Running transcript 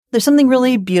There's something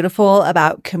really beautiful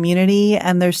about community,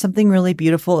 and there's something really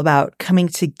beautiful about coming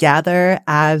together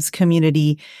as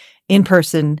community in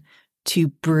person to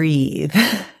breathe,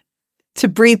 to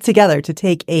breathe together, to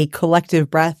take a collective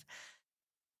breath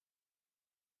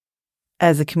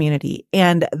as a community.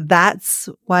 And that's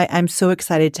why I'm so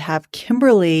excited to have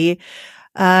Kimberly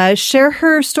share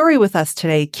her story with us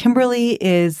today. Kimberly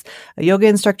is a yoga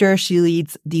instructor. She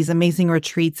leads these amazing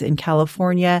retreats in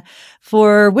California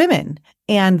for women,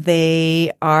 and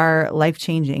they are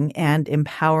life-changing and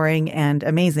empowering and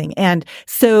amazing. And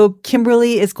so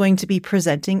Kimberly is going to be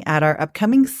presenting at our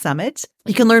upcoming summit.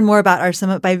 You can learn more about our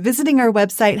summit by visiting our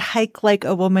website,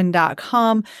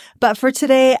 hikelikeawoman.com. But for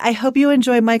today, I hope you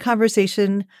enjoy my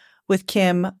conversation with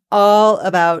Kim all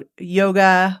about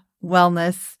yoga,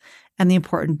 wellness, and the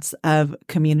importance of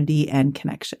community and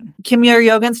connection. Kim, you're a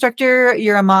yoga instructor,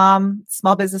 you're a mom,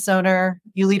 small business owner,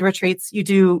 you lead retreats, you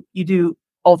do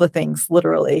all the things,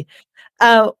 literally.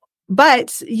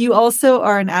 But you also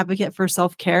are an advocate for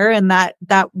self-care, and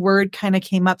that word kind of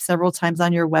came up several times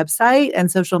on your website and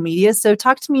social media. So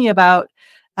talk to me about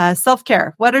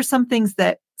self-care. What are some things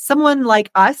that someone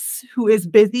like us who is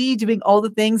busy doing all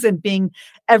the things and being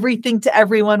everything to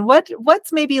everyone,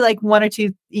 what's maybe like one or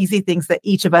two easy things that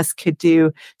each of us could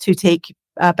do to take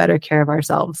better care of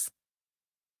ourselves?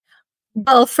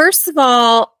 Well, first of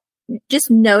all,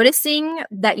 just noticing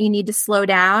that you need to slow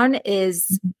down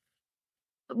is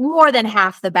more than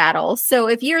half the battle. So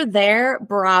if you're there,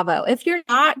 bravo. If you're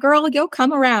not, girl, you'll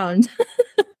come around.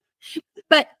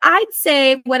 But I'd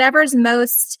say whatever's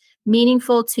most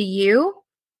meaningful to you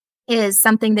is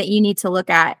something that you need to look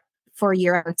at for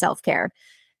your own self-care.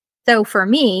 So for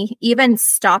me, even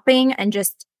stopping and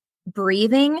just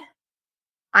breathing,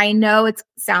 I know it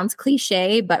sounds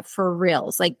cliche, but for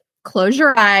reals, like close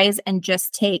your eyes and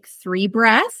just take 3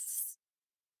 breaths,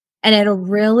 and it'll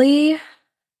really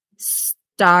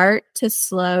start to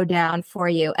slow down for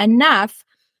you enough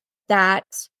that,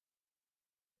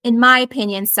 in my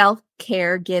opinion,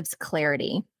 self-care gives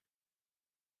clarity.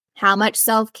 How much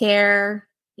self-care,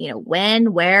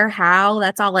 when, where, how,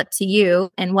 that's all up to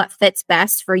you and what fits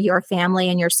best for your family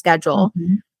and your schedule.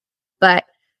 Mm-hmm. But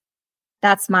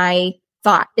that's my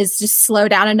thought, is just slow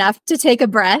down enough to take a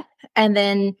breath, and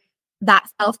then that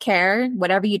self-care,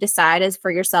 whatever you decide is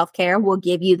for your self-care, will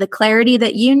give you the clarity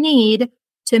that you need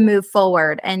to move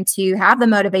forward and to have the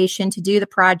motivation to do the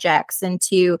projects and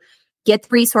to get the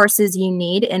resources you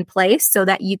need in place so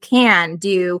that you can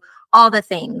do all the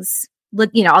things, all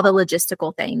the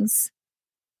logistical things.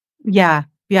 Yeah.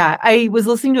 I was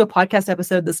listening to a podcast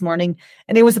episode this morning,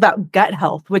 and it was about gut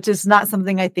health, which is not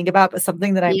something I think about, but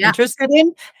something that I'm interested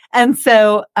in. And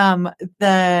so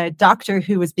the doctor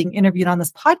who was being interviewed on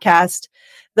this podcast,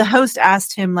 the host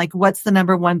asked him, like, what's the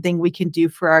number one thing we can do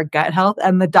for our gut health?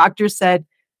 And the doctor said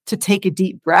to take a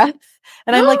deep breath.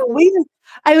 And I'm like, wait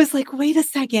a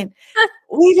second.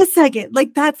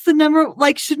 Like, that's the number,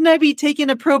 like, shouldn't I be taking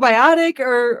a probiotic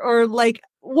or like,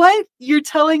 what? You're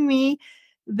telling me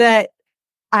that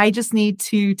I just need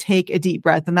to take a deep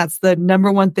breath. And that's the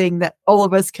number one thing that all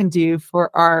of us can do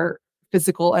for our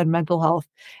physical and mental health.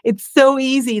 It's so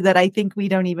easy that I think we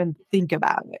don't even think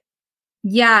about it.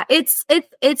 Yeah, it's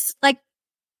like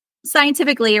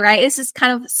scientifically, right? It's just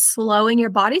kind of slowing your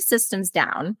body systems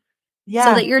down. Yeah.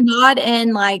 So that you're not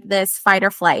in like this fight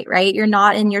or flight, right? You're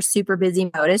not in your super busy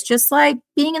mode. It's just like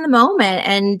being in the moment.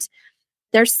 And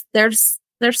there's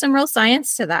some real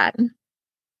science to that.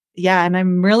 Yeah. And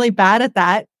I'm really bad at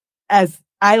that, as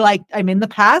I'm in the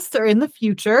past or in the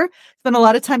future. Spent a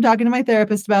lot of time talking to my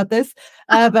therapist about this,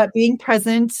 about being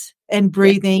present and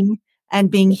breathing and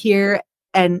being here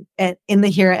and in the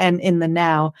here and in the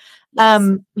now. Yes.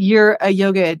 You're a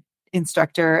yoga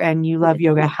instructor and you love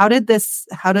yoga. How did this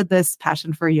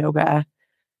passion for yoga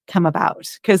come about?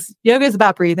 Because yoga is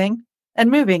about breathing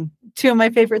and moving, 2 of my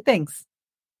favorite things.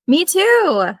 Me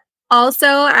too. Also,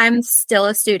 I'm still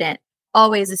a student,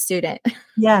 always a student.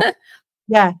 Yeah.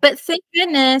 But thank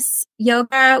goodness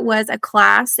yoga was a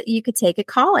class that you could take at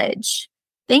college.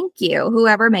 Thank you,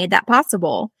 whoever made that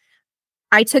possible.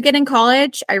 I took it in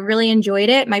college. I really enjoyed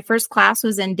it. My first class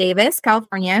was in Davis,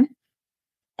 California.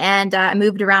 And I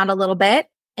moved around a little bit,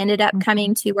 ended up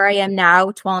coming to where I am now,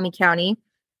 Tuolumne County,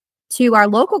 to our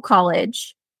local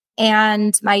college.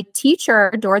 And my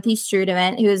teacher, Dorothy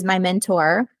Strudement, who is my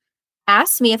mentor,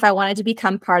 asked me if I wanted to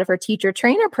become part of her teacher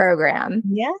trainer program.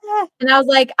 Yeah. And I was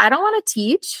like, I don't want to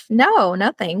teach. No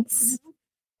thanks. Mm-hmm.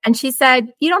 And she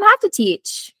said, you don't have to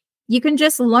teach. You can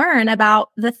just learn about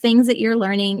the things that you're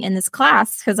learning in this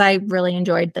class, because I really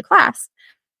enjoyed the class.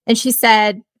 And she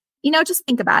said, just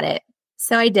think about it.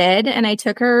 So I did, and I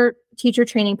took her teacher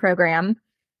training program.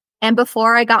 And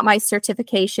before I got my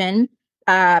certification,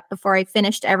 before I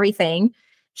finished everything,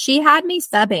 she had me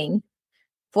subbing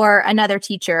for another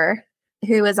teacher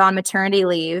who was on maternity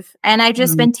leave. And I've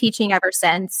just been teaching ever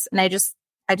since. And I just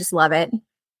love it.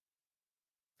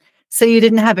 So you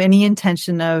didn't have any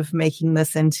intention of making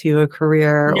this into a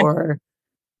career or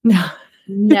no?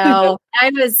 No,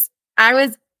 I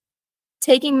was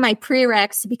taking my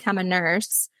prereqs to become a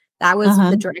nurse. That was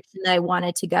the direction that I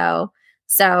wanted to go.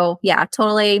 So yeah,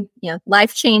 totally,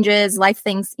 life changes,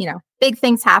 big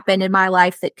things happened in my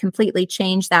life that completely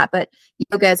changed that. But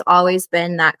yoga has always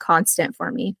been that constant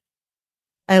for me.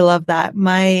 I love that.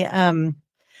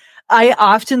 I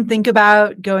often think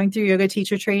about going through yoga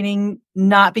teacher training,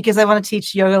 not because I want to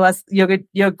teach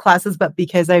yoga classes, but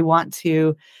because I want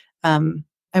to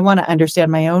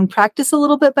understand my own practice a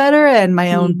little bit better and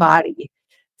my own body.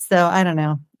 So I don't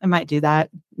know. I might do that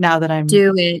now that I'm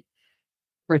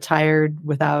retired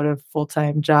without a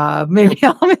full-time job. Maybe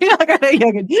I'll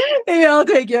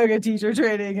take yoga teacher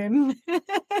training and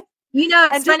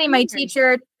it's funny. My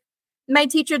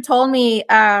teacher told me,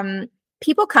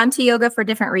 people come to yoga for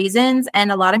different reasons,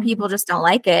 and a lot of people just don't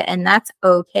like it, and that's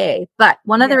okay. But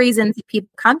one of the reasons people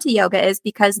come to yoga is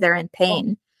because they're in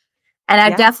pain. And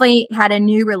I've definitely had a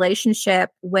new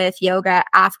relationship with yoga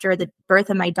after the birth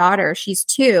of my daughter. She's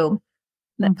 2.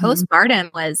 But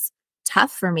postpartum was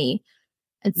tough for me.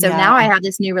 And so now I have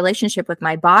this new relationship with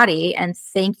my body, and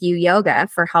thank you, yoga,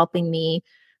 for helping me,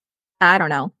 I don't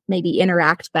know, maybe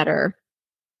interact better.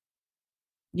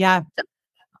 Yeah.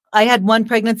 I had one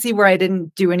pregnancy where I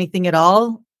didn't do anything at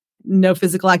all, no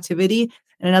physical activity,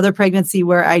 and another pregnancy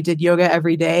where I did yoga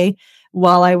every day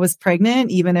while I was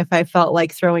pregnant, even if I felt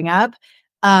like throwing up.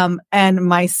 And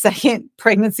my second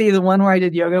pregnancy, the one where I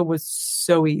did yoga, was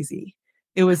so easy.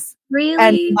 It was really,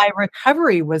 and my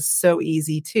recovery was so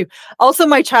easy too. Also,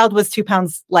 my child was 2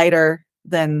 pounds lighter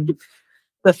than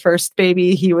the first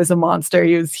baby. He was a monster.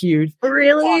 He was huge.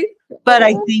 Really? But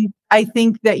I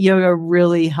think that yoga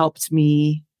really helped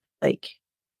me, like,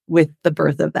 with the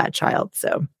birth of that child.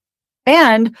 So,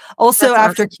 and also That's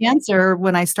after awesome. cancer,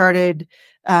 when I started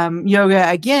yoga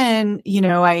again,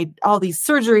 I all these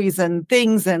surgeries and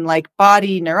things and like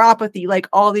body neuropathy, like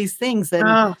all these things. And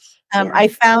I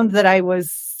found that I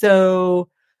was so,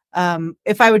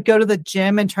 if I would go to the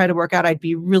gym and try to work out, I'd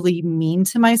be really mean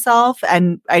to myself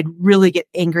and I'd really get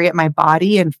angry at my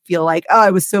body and feel like, oh,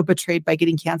 I was so betrayed by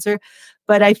getting cancer.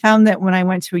 But I found that when I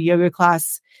went to a yoga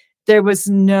class, there was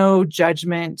no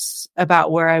judgment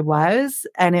about where I was.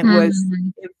 And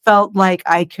it felt like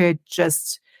I could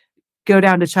just go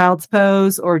down to child's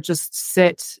pose or just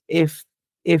sit if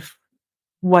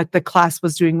what the class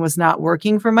was doing was not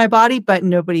working for my body, but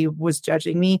nobody was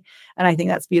judging me. And I think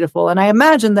that's beautiful. And I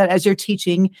imagine that as you're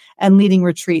teaching and leading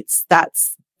retreats,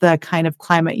 that's the kind of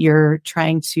climate you're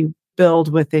trying to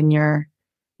build within your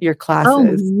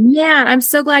classes. Oh man, I'm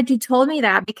so glad you told me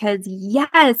that, because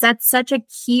yes, that's such a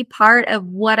key part of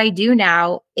what I do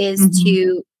now is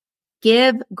to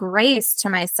give grace to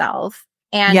myself.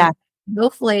 And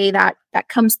hopefully that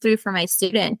comes through for my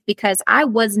students, because I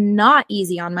was not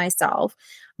easy on myself.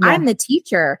 I'm the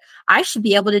teacher. I should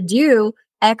be able to do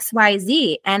X, Y,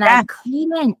 Z. And I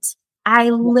couldn't.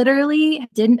 I literally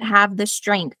didn't have the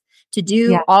strength to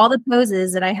do all the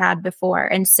poses that I had before.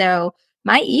 And so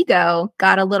my ego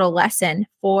got a little lesson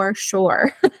for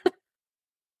sure.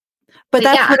 But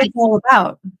that's what it's all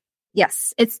about.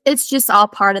 Yes. It's just all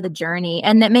part of the journey.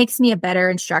 And it makes me a better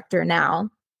instructor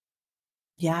now.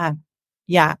 Yeah.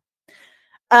 Yeah.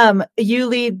 You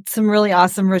lead some really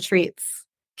awesome retreats.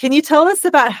 Can you tell us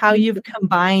about how you've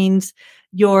combined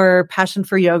your passion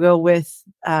for yoga with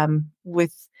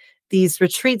these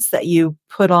retreats that you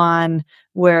put on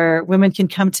where women can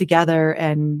come together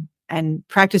and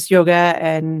practice yoga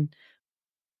and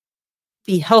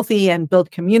be healthy and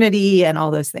build community and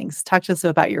all those things? Talk to us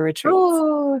about your retreats.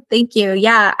 Oh, thank you.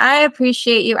 Yeah, I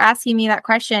appreciate you asking me that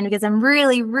question, because I'm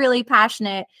really, really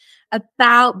passionate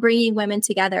about bringing women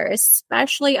together,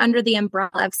 especially under the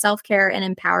umbrella of self-care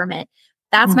and empowerment.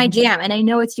 That's my jam. And I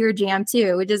know it's your jam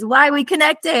too, which is why we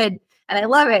connected. And I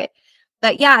love it.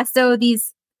 But yeah, so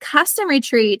these custom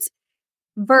retreats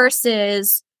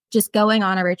versus just going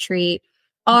on a retreat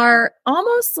are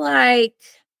almost like,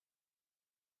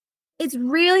 it's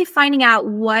really finding out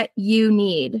what you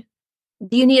need.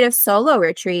 Do you need a solo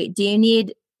retreat? Do you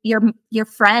need your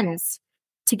friends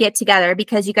to get together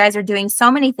because you guys are doing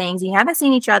so many things, you haven't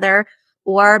seen each other?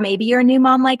 Or maybe you're a new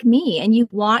mom like me and you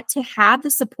want to have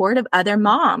the support of other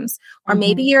moms. Or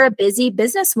maybe you're a busy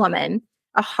businesswoman.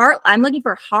 I'm looking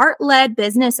for heart-led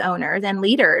business owners and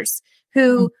leaders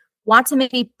who want to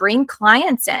maybe bring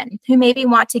clients in, who maybe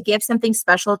want to give something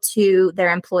special to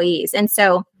their employees. And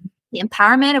so the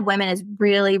empowerment of women is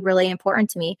really, really important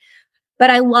to me. But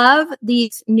I love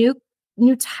these new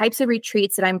types of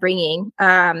retreats that I'm bringing,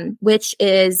 which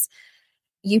is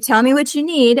you tell me what you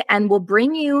need and we'll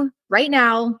bring you right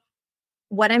now.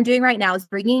 What I'm doing right now is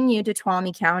bringing you to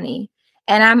Tuolumne County.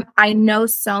 And I know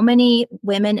so many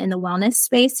women in the wellness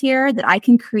space here that I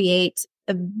can create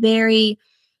a very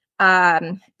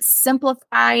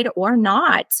simplified or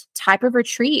not type of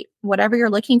retreat, whatever you're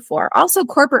looking for. Also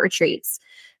corporate retreats.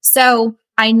 So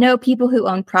I know people who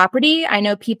own property. I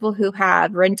know people who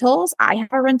have rentals. I have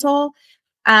a rental.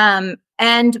 And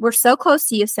we're so close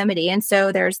to Yosemite. And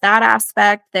so there's that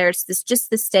aspect. There's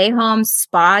the stay home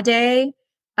spa day.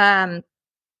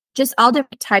 Just all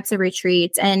different types of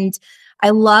retreats. And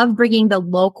I love bringing the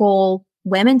local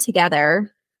women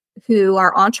together who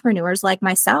are entrepreneurs like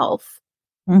myself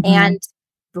and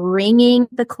bringing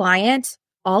the client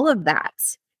all of that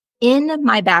in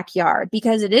my backyard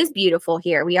because it is beautiful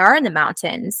here. We are in the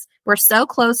mountains. We're so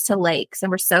close to lakes and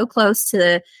we're so close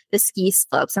to the ski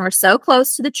slopes and we're so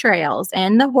close to the trails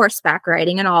and the horseback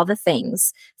riding and all the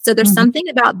things. So there's something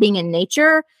about being in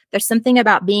nature. There's something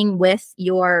about being with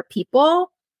your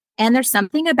people. And there's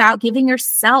something about giving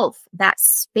yourself that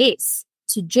space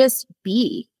to just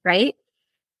be, right?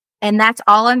 And that's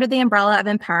all under the umbrella of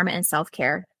empowerment and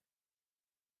self-care.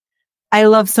 I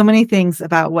love so many things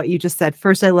about what you just said.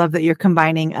 First, I love that you're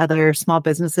combining other small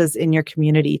businesses in your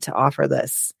community to offer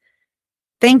this.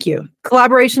 Thank you.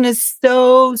 Collaboration is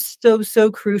so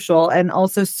crucial and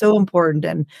also so important.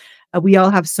 And we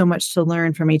all have so much to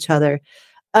learn from each other.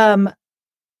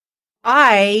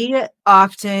 I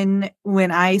often,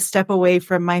 when I step away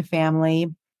from my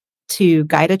family to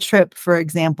guide a trip, for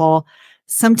example,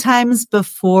 sometimes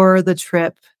before the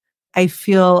trip, I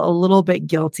feel a little bit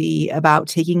guilty about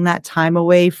taking that time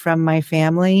away from my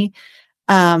family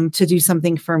to do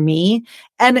something for me.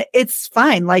 And it's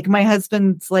fine. Like my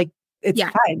husband's like, it's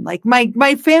fine. Like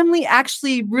my family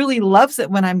actually really loves it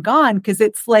when I'm gone because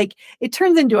it's like, it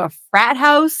turns into a frat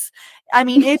house. I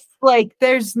mean, it's like,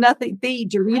 there's nothing. They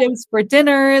eat Doritos for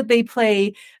dinner. They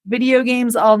play video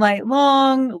games all night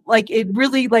long. Like it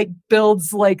really like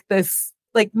builds like this,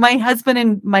 like my husband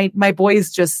and my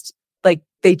boys just like,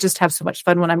 they just have so much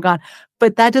fun when I'm gone,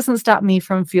 but that doesn't stop me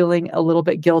from feeling a little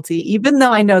bit guilty, even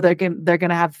though I know they're going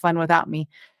to have fun without me.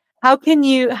 How do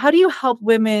you help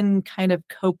women kind of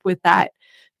cope with that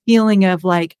feeling of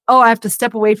like, oh, I have to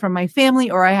step away from my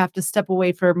family or I have to step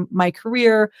away from my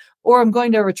career or I'm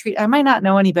going to a retreat. I might not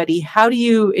know anybody. How do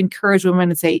you encourage women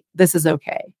to say, this is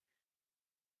okay?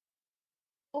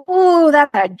 Oh,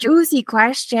 that's a juicy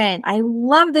question. I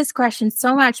love this question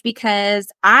so much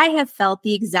because I have felt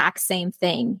the exact same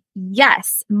thing.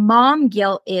 Yes, mom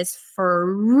guilt is for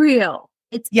real.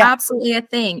 It's absolutely a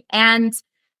thing. And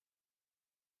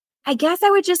I guess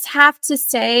I would just have to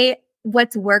say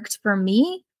what's worked for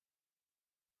me.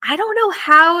 I don't know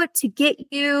how to get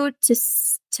you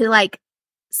to like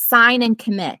sign and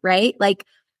commit, right? Like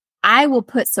I will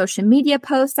put social media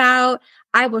posts out.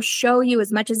 I will show you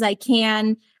as much as I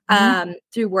can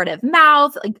through word of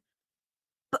mouth. Like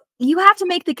you have to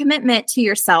make the commitment to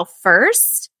yourself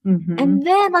first. And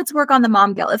then let's work on the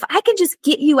mom guilt. If I can just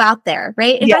get you out there,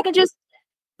 right? If I can just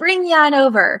bring you on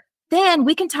over, then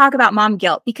we can talk about mom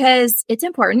guilt because it's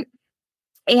important.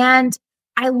 And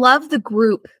I love the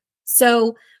group.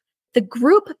 So the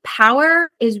group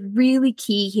power is really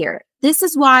key here. This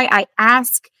is why I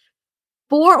ask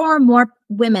 4 or more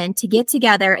women to get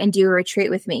together and do a retreat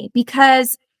with me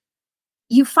because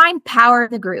you find power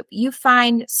in the group. You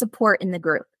find support in the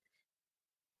group.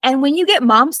 And when you get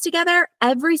moms together,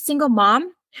 every single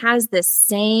mom has the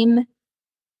same,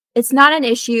 it's not an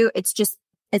issue. It's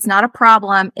not a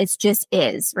problem. It's just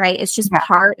is, right? It's just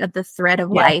part of the thread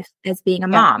of life as being a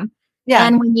mom. Yeah.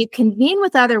 And when you convene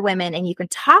with other women and you can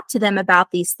talk to them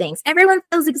about these things, everyone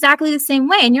feels exactly the same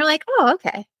way. And you're like, oh,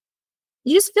 okay.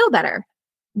 You just feel better.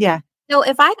 Yeah. So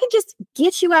if I can just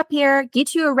get you up here,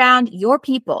 get you around your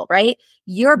people, right?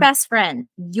 Your best friend,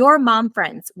 your mom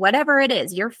friends, whatever it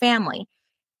is, your family,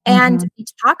 and you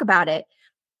talk about it.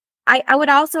 I would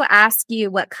also ask you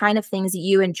what kind of things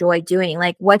you enjoy doing.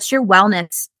 Like, what's your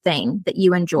wellness thing that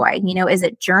you enjoy? You know, is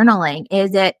it journaling?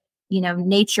 Is it,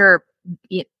 nature?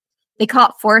 They call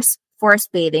it forest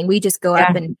bathing. We just go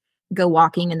up and go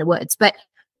walking in the woods. But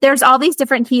there's all these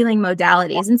different healing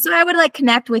modalities. And so I would like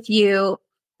connect with you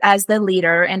as the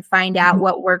leader and find out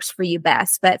what works for you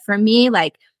best. But for me,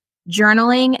 like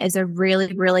journaling is a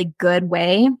really, really good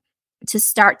way to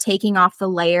start taking off the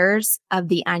layers of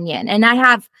the onion. And I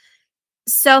have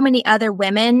so many other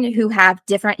women who have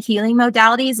different healing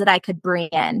modalities that I could bring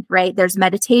in, right? There's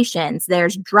meditations,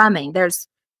 there's drumming, there's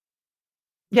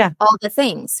all the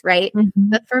things, right? Mm-hmm.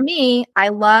 But for me, I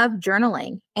love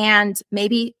journaling and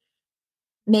maybe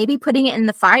putting it in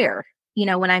the fire,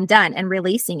 when I'm done and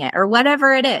releasing it or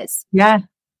whatever it is. Yeah.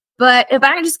 But if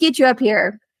I can just get you up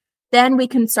here, then we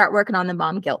can start working on the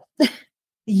mom guilt.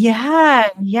 Yeah.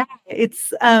 Yeah.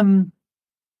 It's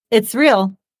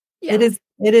real. Yeah.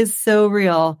 It is so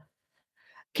real.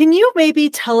 Can you maybe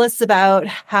tell us about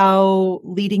how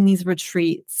leading these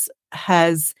retreats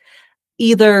has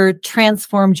either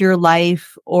transformed your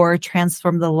life or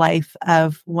transformed the life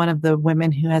of one of the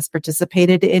women who has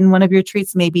participated in one of your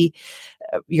treats? Maybe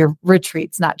your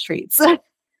retreats, not treats.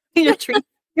 Your treats.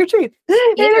 Your treat.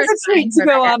 It is a treat to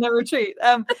go on a retreat.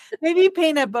 Maybe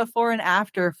paint a before and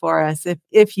after for us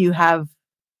if you have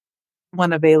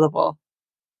one available.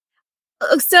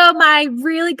 So my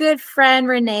really good friend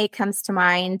Renee comes to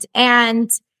mind. And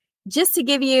just to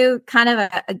give you kind of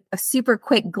a super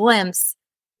quick glimpse,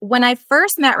 when I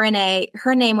first met Renee,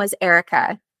 her name was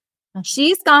Erica.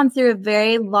 She's gone through a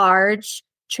very large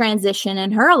transition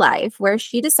in her life where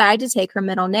she decided to take her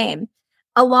middle name,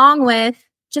 along with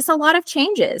just a lot of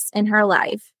changes in her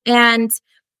life. And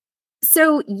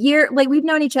so we've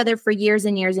known each other for years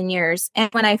and years and years.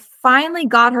 And when I finally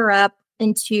got her up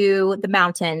into the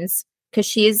mountains, because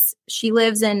she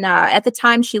lives in, at the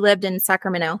time she lived in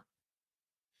Sacramento,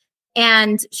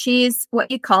 and she's what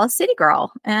you call a city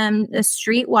girl, a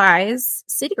streetwise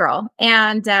city girl,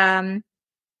 and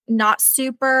not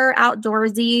super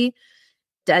outdoorsy,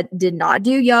 did not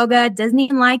do yoga, doesn't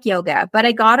even like yoga, but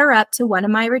I got her up to one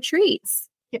of my retreats.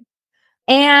 Yeah.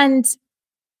 And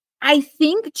I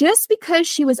think just because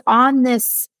she was on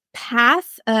this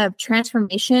path of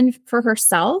transformation for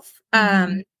herself,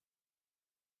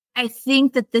 I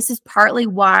think that this is partly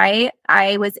why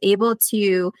I was able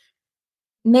to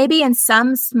maybe in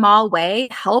some small way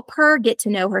help her get to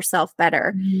know herself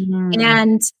better.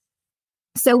 And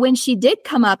so when she did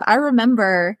come up, I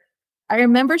remember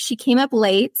she came up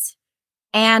late,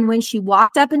 and when she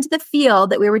walked up into the field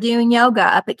that we were doing yoga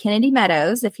up at Kennedy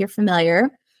Meadows, if you're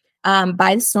familiar,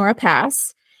 by the Sonora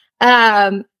Pass,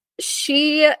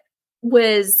 she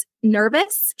was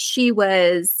nervous. She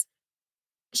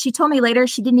told me later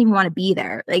she didn't even want to be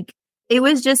there. Like, it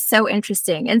was just so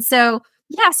interesting. And so,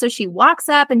 so she walks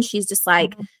up and she's just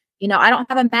like, I don't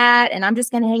have a mat and I'm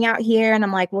just going to hang out here. And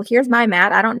I'm like, well, here's my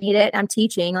mat. I don't need it. I'm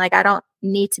teaching. Like, I don't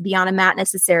need to be on a mat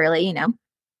necessarily,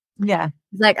 Yeah.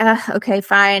 Like, okay,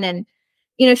 fine. And,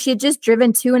 she had just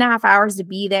driven 2.5 hours to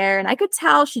be there. And I could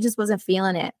tell she just wasn't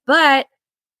feeling it. But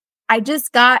I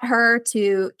just got her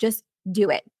to just do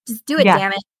it. Just do it,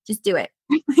 damn it. Just do it.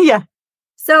 Yeah.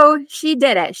 So she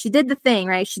did it. She did the thing,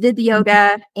 right? She did the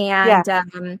yoga,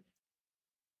 and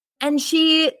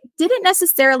she didn't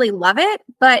necessarily love it,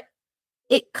 but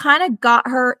it kind of got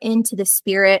her into the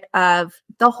spirit of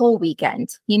the whole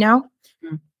weekend,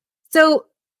 So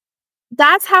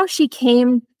that's how she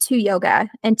came to yoga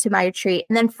and to my retreat.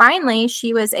 And then finally,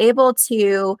 she was able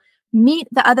to meet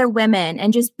the other women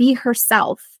and just be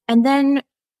herself. And then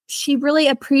she really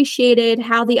appreciated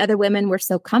how the other women were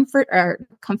so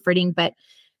comforting, but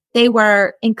they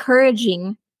were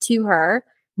encouraging to her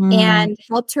and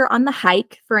helped her on the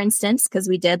hike, for instance, because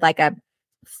we did like a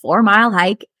 4-mile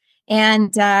hike,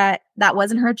 and that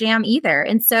wasn't her jam either.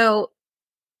 And so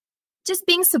just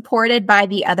being supported by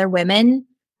the other women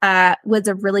was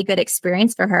a really good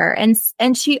experience for her.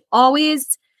 And she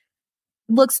always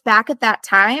looks back at that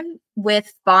time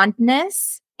with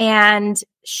fondness, and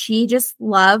she just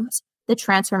loved the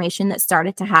transformation that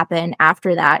started to happen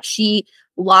after that. She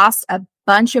lost a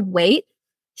bunch of weight.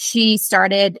 She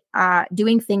started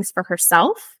doing things for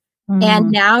herself. And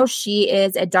now she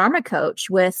is a Dharma coach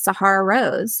with Sahara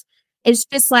Rose. It's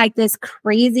just like this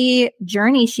crazy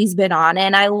journey she's been on.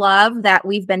 And I love that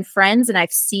we've been friends and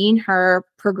I've seen her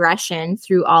progression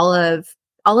through all of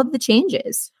the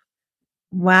changes.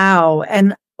 Wow.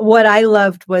 And what I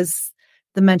loved was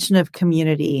the mention of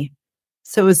community.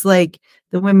 So it was like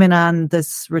the women on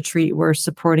this retreat were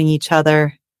supporting each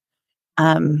other.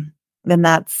 And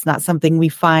that's not something we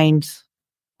find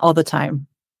all the time.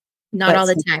 Not all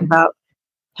the time. About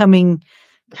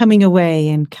coming away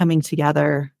and coming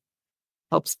together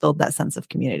helps build that sense of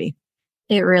community.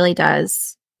 It really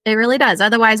does. It really does.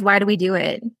 Otherwise, why do we do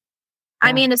it? Yeah.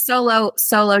 I mean, a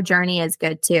solo journey is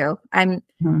good too. I'd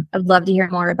love to hear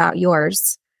more about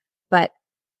yours, but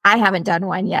I haven't done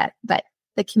one yet, but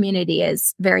the community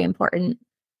is very important.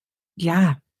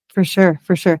 Yeah, for sure.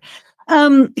 For sure.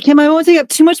 Kim, I won't take up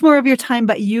too much more of your time,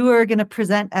 but you are going to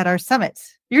present at our summit.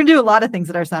 You're going to do a lot of things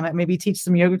at our summit, maybe teach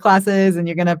some yoga classes, and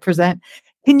you're going to present.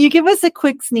 Can you give us a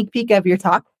quick sneak peek of your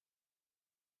talk?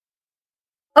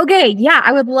 Okay, yeah,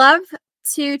 I would love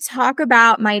to talk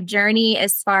about my journey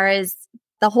as far as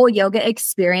the whole yoga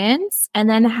experience and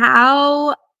then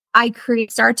how I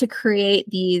start to create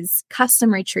these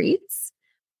custom retreats.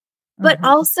 But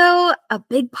also a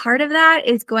big part of that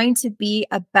is going to be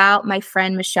about my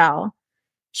friend Michelle.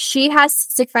 She has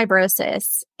cystic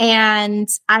fibrosis, and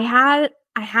I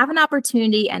have an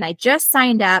opportunity, and I just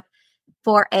signed up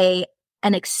for an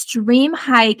extreme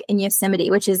hike in Yosemite,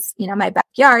 which is, my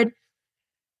backyard.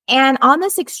 And on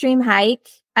this extreme hike,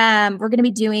 we're going to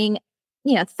be doing,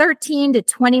 13 to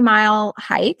 20 mile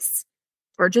hikes,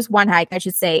 or just one hike, I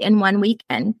should say, in one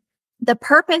weekend. The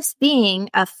purpose being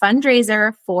a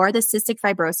fundraiser for the Cystic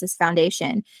Fibrosis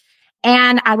Foundation.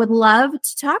 And I would love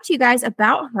to talk to you guys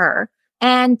about her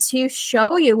and to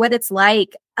show you what it's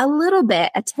like, a little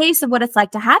bit, a taste of what it's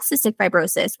like to have cystic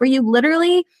fibrosis, where you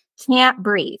literally can't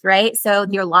breathe, right? So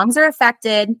your lungs are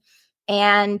affected,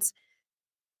 and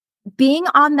being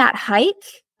on that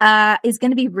hike is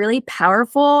going to be really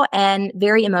powerful and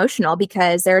very emotional,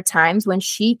 because there are times when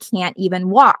she can't even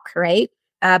walk, right?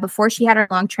 Before she had her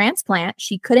lung transplant,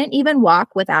 she couldn't even walk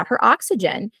without her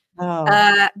oxygen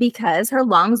because her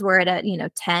lungs were at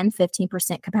a 10,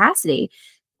 15% capacity.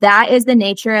 That is the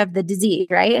nature of the disease,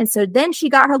 right? And so then she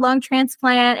got her lung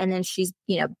transplant, and then she's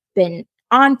been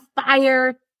on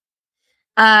fire.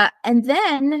 And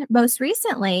then most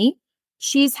recently,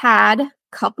 she's had a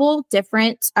couple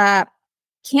different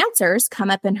cancers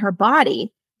come up in her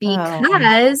body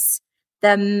because the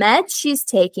meds she's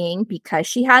taking, because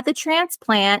she had the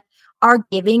transplant, are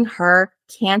giving her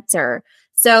cancer.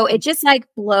 So it just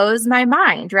blows my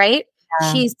mind, right?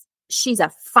 Yeah. She's a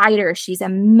fighter. She's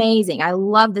amazing. I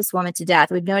love this woman to death.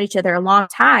 We've known each other a long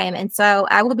time. And so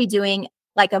I will be doing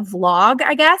a vlog,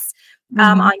 I guess,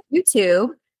 on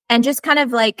YouTube, and just kind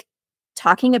of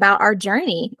talking about our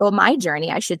journey, or my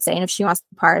journey, I should say. And if she wants to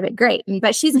be part of it, great.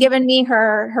 But she's given me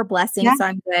her blessing, so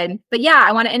I'm good. But yeah,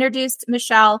 I want to introduce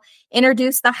Michelle,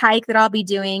 introduce the hike that I'll be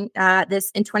doing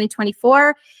this in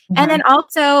 2024, and then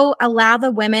also allow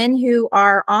the women who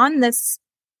are on this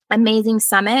amazing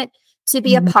summit to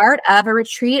be a part of a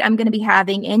retreat I'm going to be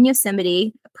having in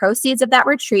Yosemite. The proceeds of that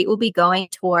retreat will be going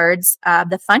towards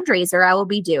the fundraiser I will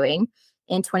be doing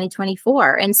in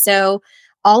 2024. And so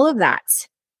all of that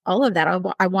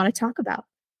I want to talk about.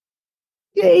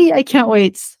 Yay, I can't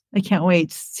wait. I can't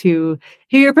wait to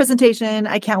hear your presentation.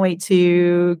 I can't wait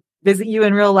to visit you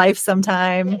in real life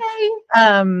sometime.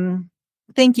 Yay.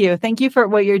 Thank you. Thank you for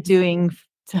what you're doing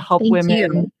to help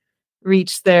women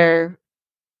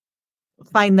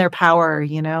find their power,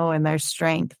 and their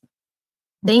strength.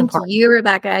 Thank you,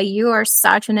 Rebecca. You are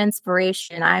such an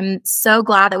inspiration. I'm so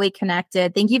glad that we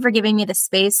connected. Thank you for giving me the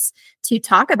space to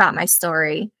talk about my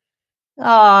story.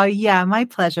 Oh, yeah, my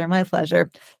pleasure. My pleasure.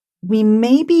 We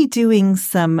may be doing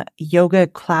some yoga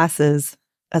classes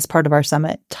as part of our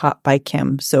summit taught by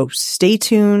Kim. So stay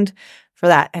tuned for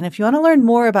that. And if you want to learn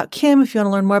more about Kim, if you want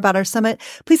to learn more about our summit,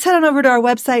 please head on over to our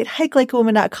website,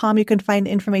 hikelikeawoman.com. You can find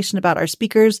information about our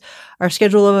speakers, our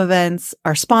schedule of events,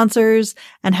 our sponsors,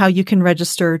 and how you can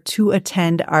register to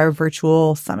attend our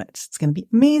virtual summit. It's going to be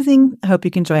amazing. I hope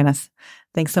you can join us.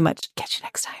 Thanks so much. Catch you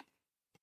next time.